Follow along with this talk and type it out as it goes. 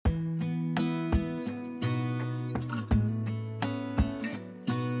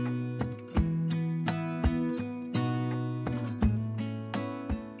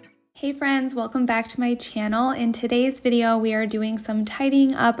Hey friends, welcome back to my channel. In today's video, we are doing some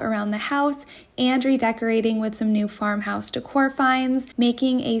tidying up around the house and redecorating with some new farmhouse decor finds,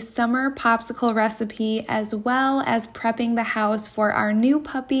 making a summer popsicle recipe, as well as prepping the house for our new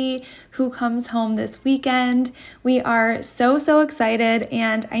puppy who comes home this weekend. We are so excited,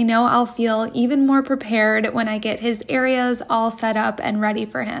 and I know I'll feel even more prepared when I get his areas all set up and ready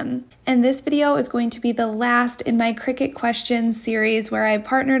for him. And this video is going to be the last in my Cricut questions series, where I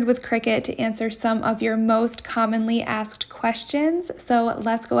partnered with Cricut to answer some of your most commonly asked questions. So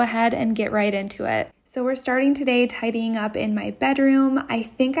let's go ahead and get right into it. So we're starting today tidying up in my bedroom. I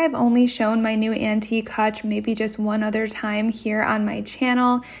think I've only shown my new antique hutch maybe just one other time here on my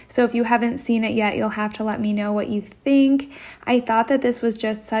channel. So if you haven't seen it yet, you'll have to let me know what you think. I thought that this was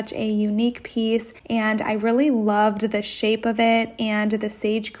just such a unique piece, and I really loved the shape of it, and the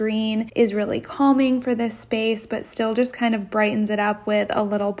sage green is really calming for this space, but still just kind of brightens it up with a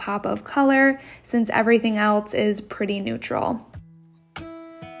little pop of color, since everything else is pretty neutral.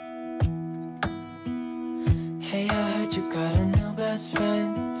 Hey, I heard you got a new best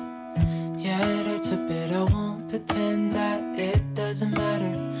friend. Yeah, it hurts a bit, I won't pretend that it doesn't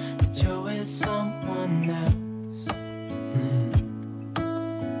matter that you're with someone else.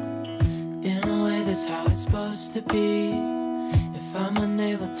 In a way, that's how it's supposed to be. If I'm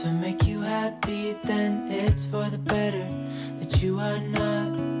unable to make you happy, then it's for the better that you are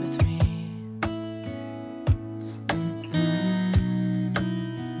not with me.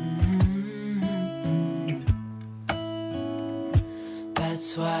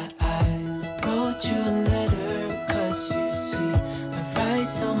 That's why I wrote you a letter, 'cause you see, I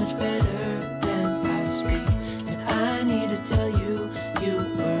write so much better than I speak. And I need to tell you, you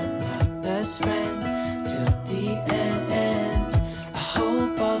were my best friend till the end. I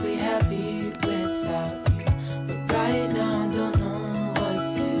hope I'll be happy without you, but right now I don't know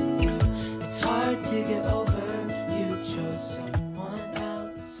what to do. It's hard to get over, you chose someone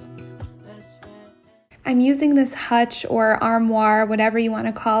else, a new best friend. I'm using this hutch or armoire, whatever you want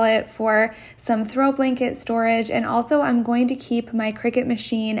to call it, for some throw blanket storage, and also I'm going to keep my Cricut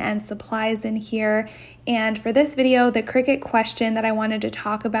machine and supplies in here. And for this video, the Cricut question that I wanted to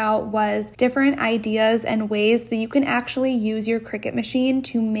talk about was different ideas and ways that you can actually use your Cricut machine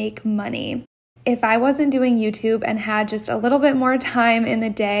to make money. If I wasn't doing YouTube and had just a little bit more time in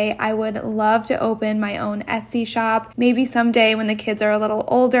the day, I would love to open my own Etsy shop. Maybe someday when the kids are a little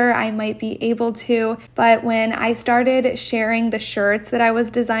older, I might be able to. But when I started sharing the shirts that I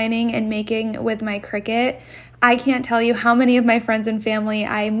was designing and making with my Cricut, I can't tell you how many of my friends and family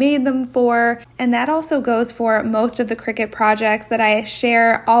I made them for, and that also goes for most of the Cricut projects that I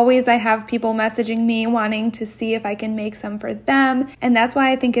share. Always I have people messaging me wanting to see if I can make some for them, and that's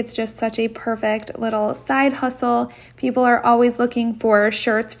why I think it's just such a perfect little side hustle. People are always looking for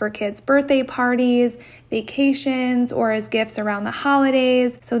shirts for kids' birthday parties, vacations, or as gifts around the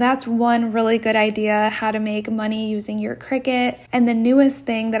holidays. So that's one really good idea, how to make money using your Cricut. And the newest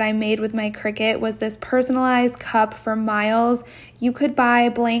thing that I made with my Cricut was this personalized cup for Miles. You could buy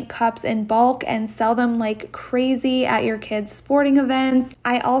blank cups in bulk and sell them like crazy at your kids' sporting events.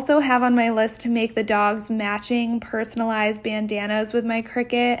 I also have on my list to make the dogs matching personalized bandanas with my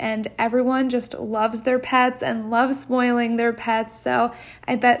Cricut, and everyone just loves their pets and loves spoiling their pets. So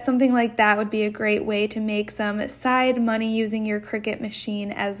I bet something like that would be a great way to make some side money using your Cricut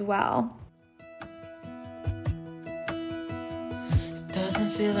machine as well. It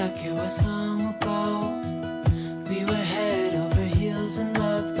doesn't feel like it was long ago. We were head over heels in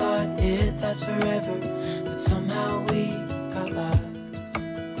love, thought it'd last forever, but somehow we got lost.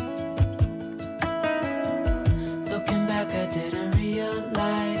 Looking back, I didn't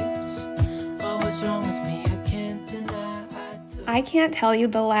realize what was wrong with me. I can't deny. I can't tell you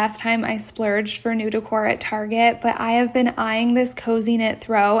the last time I splurged for new decor at Target, but I have been eyeing this cozy knit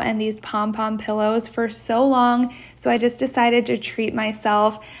throw and these pom-pom pillows for so long, so I just decided to treat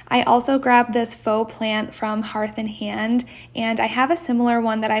myself. I also grabbed this faux plant from Hearth & Hand, and I have a similar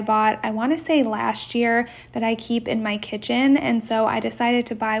one that I bought, I want to say last year, that I keep in my kitchen, and so I decided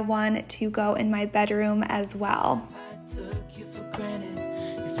to buy one to go in my bedroom as well. I took you for granted.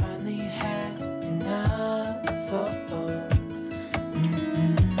 You finally had enough.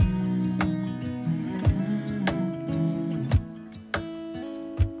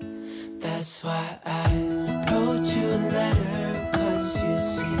 That's why I wrote you a letter, 'cause you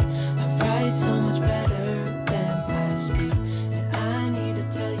see, I write so much better than I speak. And I need to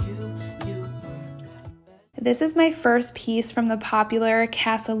tell you, you were my best. This is my first piece from the popular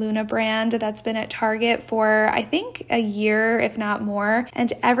Casa Luna brand that's been at Target for I think a year, if not more,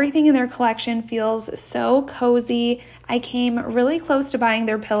 and everything in their collection feels so cozy. I came really close to buying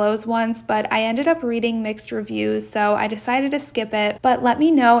their pillows once, but I ended up reading mixed reviews, so I decided to skip it. But let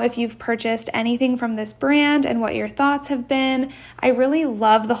me know if you've purchased anything from this brand and what your thoughts have been. I really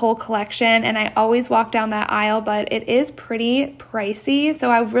love the whole collection, and I always walk down that aisle, but it is pretty pricey,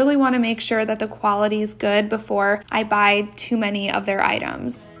 so I really want to make sure that the quality is good before I buy too many of their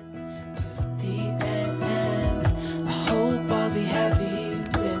items.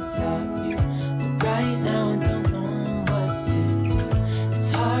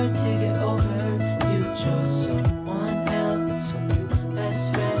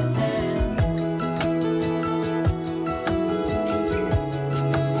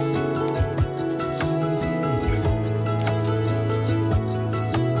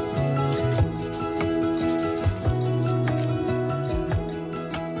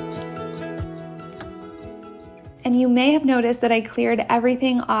 And you may have noticed that I cleared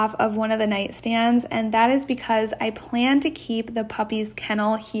everything off of one of the nightstands, and that is because I plan to keep the puppy's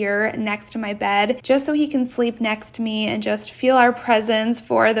kennel here next to my bed, just so he can sleep next to me and just feel our presence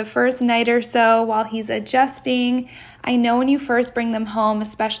for the first night or so while he's adjusting. I know when you first bring them home,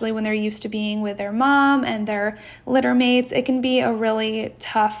 especially when they're used to being with their mom and their litter mates, it can be a really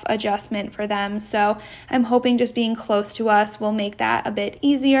tough adjustment for them. So I'm hoping just being close to us will make that a bit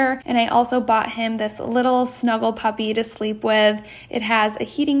easier. And I also bought him this little snuggle puppy to sleep with. It has a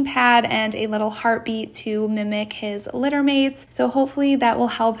heating pad and a little heartbeat to mimic his litter mates. So hopefully that will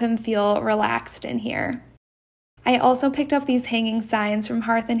help him feel relaxed in here. I also picked up these hanging signs from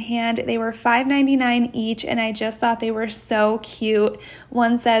Hearth & Hand. They were $5.99 each, and I just thought they were so cute.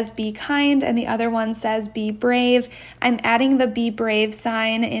 One says be kind and the other one says be brave. I'm adding the be brave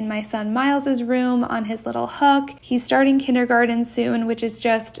sign in my son Miles's room on his little hook. He's starting kindergarten soon, which is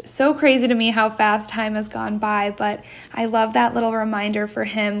just so crazy to me how fast time has gone by, but I love that little reminder for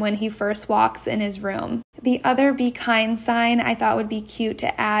him when he first walks in his room. The other be kind sign I thought would be cute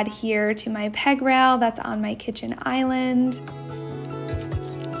to add here to my peg rail that's on my kitchen island.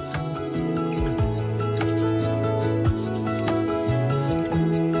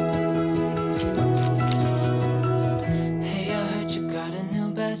 Hey, I heard you got a new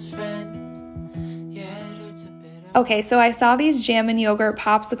best friend. Okay, so I saw these jam and yogurt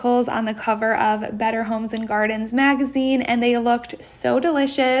popsicles on the cover of Better Homes and Gardens magazine, and they looked so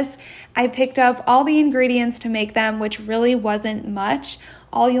delicious. I picked up all the ingredients to make them, which really wasn't much.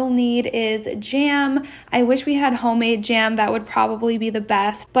 All you'll need is jam. I wish we had homemade jam, that would probably be the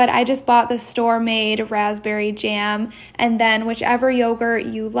best, but I just bought the store-made raspberry jam, and then whichever yogurt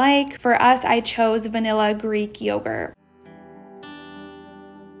you like. For us, I chose vanilla Greek yogurt.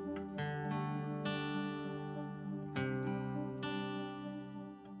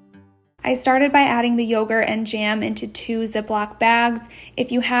 I started by adding the yogurt and jam into 2 Ziploc bags.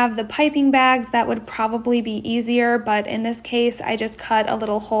 If you have the piping bags, that would probably be easier, but in this case, I just cut a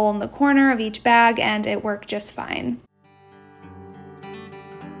little hole in the corner of each bag and it worked just fine.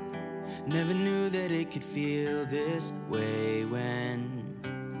 Never knew that it could feel this way when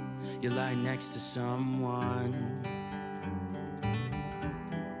you lie next to someone.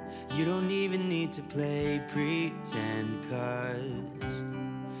 You don't even need to play pretend, 'cause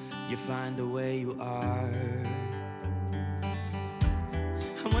you find the way you are.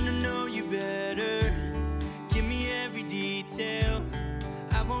 I wanna know you better. Give me every detail.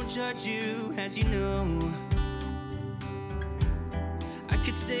 I won't judge you, as you know. I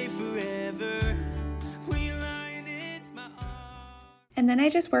could stay forever when you're lying in my arms. And then I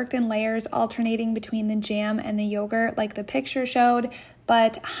just worked in layers, alternating between the jam and the yogurt like the picture showed.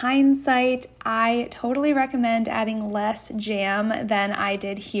 But hindsight, I totally recommend adding less jam than I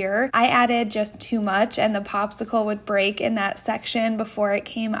did here. I added just too much and the popsicle would break in that section before it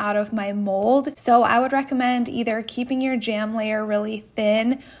came out of my mold. So I would recommend either keeping your jam layer really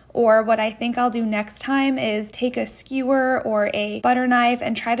thin, or what I think I'll do next time is take a skewer or a butter knife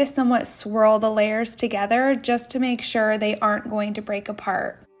and try to somewhat swirl the layers together just to make sure they aren't going to break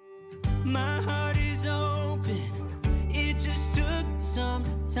apart. My heart is open. It just took some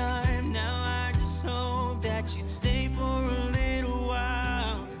time. Now I just hope that you stay for a little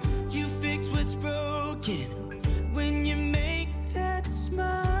while. You fix what's broken when you make that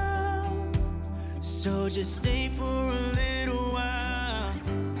smile. So just stay for a little while.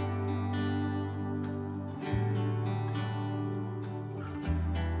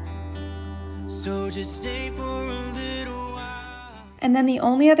 So just stay for a little while. And then the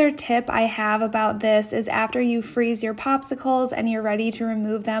only other tip I have about this is after you freeze your popsicles and you're ready to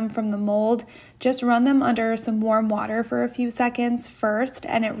remove them from the mold, just run them under some warm water for a few seconds first,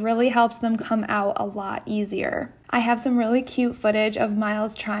 and it really helps them come out a lot easier. I have some really cute footage of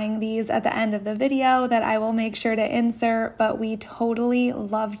Miles trying these at the end of the video that I will make sure to insert, but we totally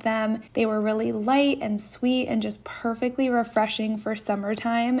loved them. They were really light and sweet and just perfectly refreshing for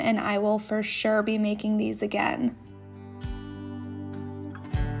summertime, and I will for sure be making these again.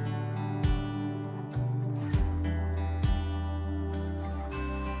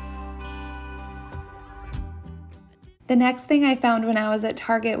 The next thing I found when I was at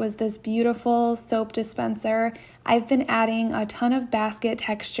Target was this beautiful soap dispenser. I've been adding a ton of basket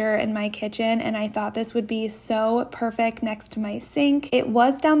texture in my kitchen, and I thought this would be so perfect next to my sink. It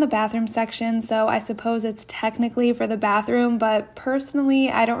was down the bathroom section, so I suppose it's technically for the bathroom, but personally,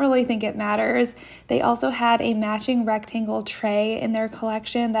 I don't really think it matters. They also had a matching rectangle tray in their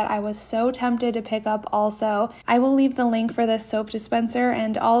collection that I was so tempted to pick up also. I will leave the link for this soap dispenser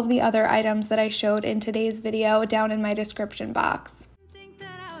and all of the other items that I showed in today's video down in my description box.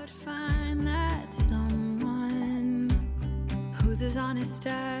 As honest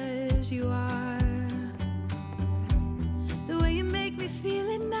as you are, the way you make me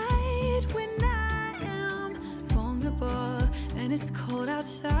feel at night when I am vulnerable and it's cold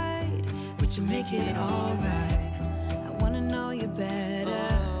outside, but you make it alright. I wanna know you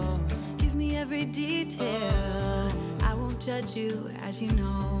better, give me every detail. I won't judge you, as you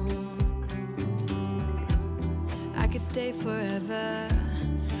know. I could stay forever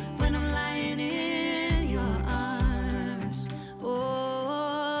when I'm lying in your arms.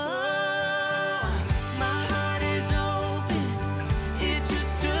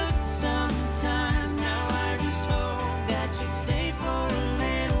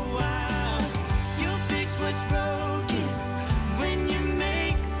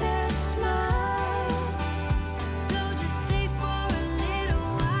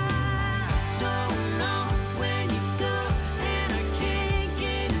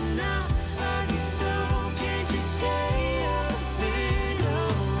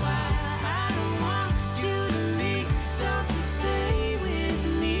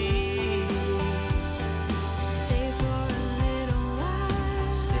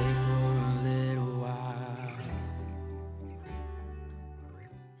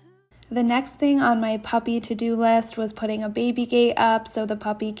 The next thing on my puppy to-do list was putting a baby gate up so the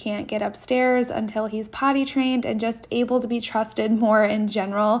puppy can't get upstairs until he's potty trained and just able to be trusted more in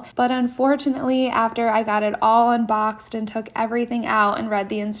general. But unfortunately, after I got it all unboxed and took everything out and read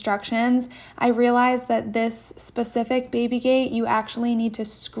the instructions, I realized that this specific baby gate you actually need to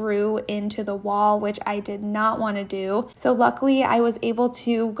screw into the wall, which I did not want to do. So luckily, I was able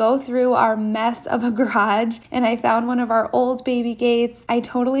to go through our mess of a garage and I found one of our old baby gates. I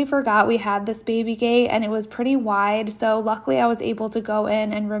totally forgot we had this baby gate and it was pretty wide, so luckily I was able to go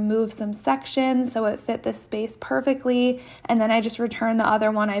in and remove some sections so it fit the space perfectly, and then I just returned the other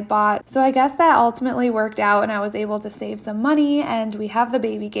one I bought. So I guess that ultimately worked out and I was able to save some money and we have the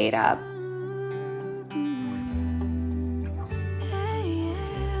baby gate up.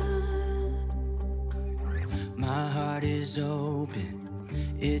 My heart is open.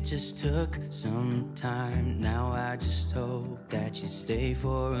 It just took some time. Now I just hope that you stay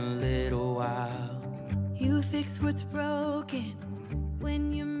for a little while. You fix what's broken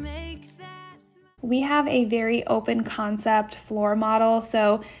when you make that. We have a very open concept floor model,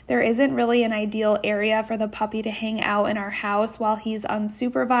 so there isn't really an ideal area for the puppy to hang out in our house while he's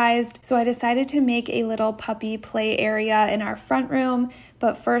unsupervised. So I decided to make a little puppy play area in our front room.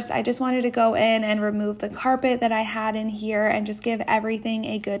 But first, I just wanted to go in and remove the carpet that I had in here and just give everything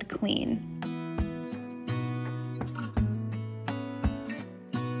a good clean.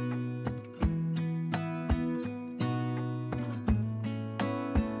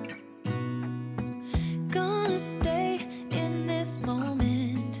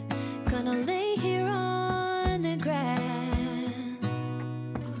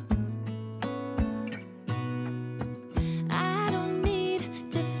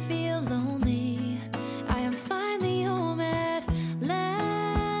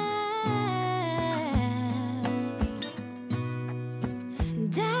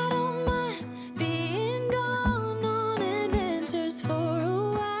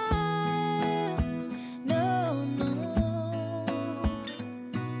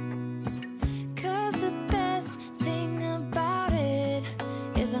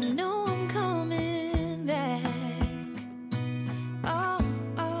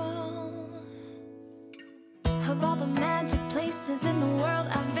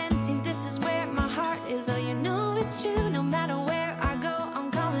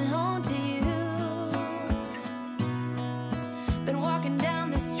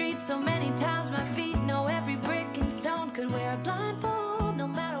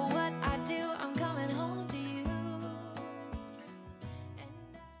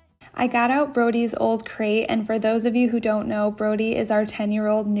 I got out Brody's old crate, and for those of you who don't know, Brody is our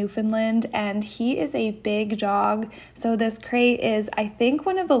 10-year-old Newfoundland, and he is a big dog. So this crate is, I think,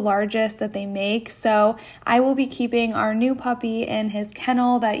 one of the largest that they make. So I will be keeping our new puppy in his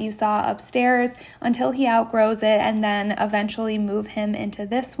kennel that you saw upstairs until he outgrows it, and then eventually move him into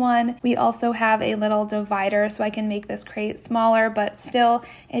this one. We also have a little divider so I can make this crate smaller, but still,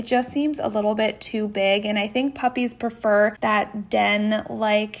 it just seems a little bit too big, and I think puppies prefer that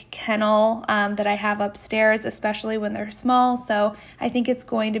den-like kennel that I have upstairs, especially when they're small, so I think it's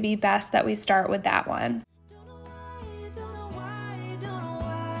going to be best that we start with that one.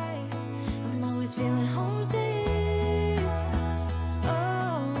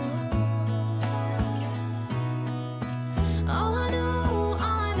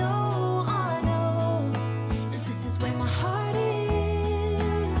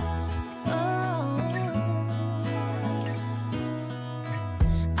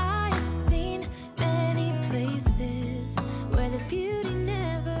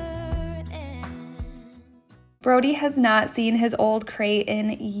 Brody has not seen his old crate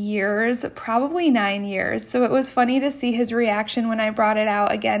in years, probably 9 years, so it was funny to see his reaction when I brought it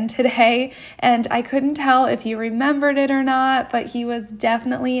out again today, and I couldn't tell if he remembered it or not, but he was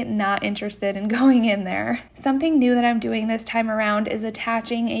definitely not interested in going in there. Something new that I'm doing this time around is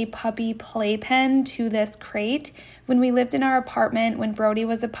attaching a puppy playpen to this crate. When we lived in our apartment when Brody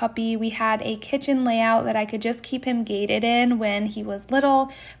was a puppy, we had a kitchen layout that I could just keep him gated in when he was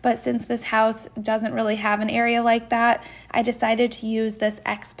little, but since this house doesn't really have an area like that, I decided to use this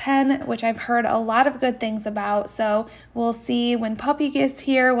X pen, which I've heard a lot of good things about, so we'll see when puppy gets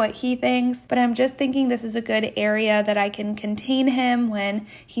here what he thinks, but I'm just thinking this is a good area that I can contain him when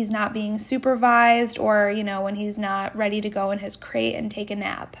he's not being supervised or, you know, when he's not ready to go in his crate and take a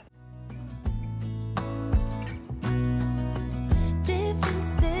nap.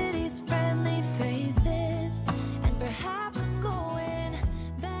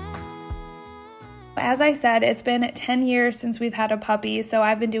 As I said, it's been 10 years since we've had a puppy, so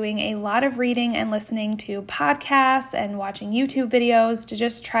I've been doing a lot of reading and listening to podcasts and watching YouTube videos to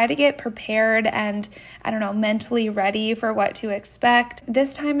just try to get prepared and, I don't know, mentally ready for what to expect.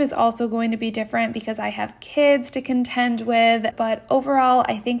 This time is also going to be different because I have kids to contend with, but overall,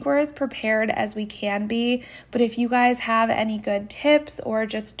 I think we're as prepared as we can be. But if you guys have any good tips or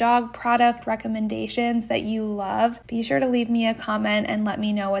just dog product recommendations that you love, be sure to leave me a comment and let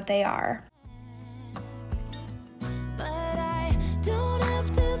me know what they are.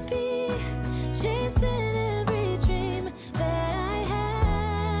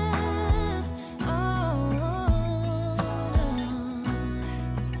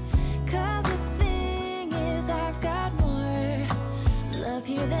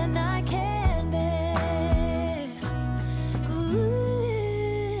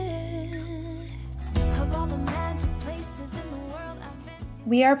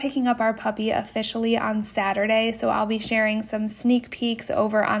 We are picking up our puppy officially on Saturday, so I'll be sharing some sneak peeks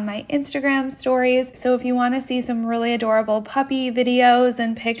over on my Instagram stories. So if you want to see some really adorable puppy videos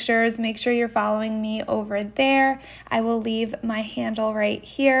and pictures, make sure you're following me over there. I will leave my handle right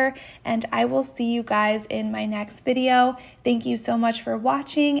here, and I will see you guys in my next video. Thank you so much for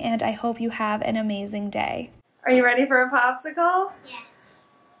watching, and I hope you have an amazing day. Are you ready for a popsicle?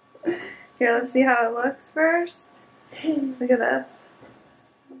 Yes. Here, let's see how it looks first. Look at this.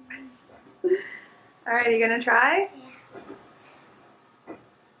 All right, are you gonna try?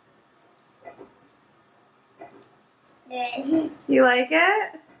 Yeah. Good. You like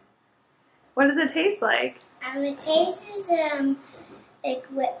it? What does it taste like? It tastes like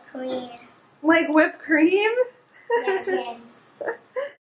whipped cream. Like whipped cream? Yes, yes.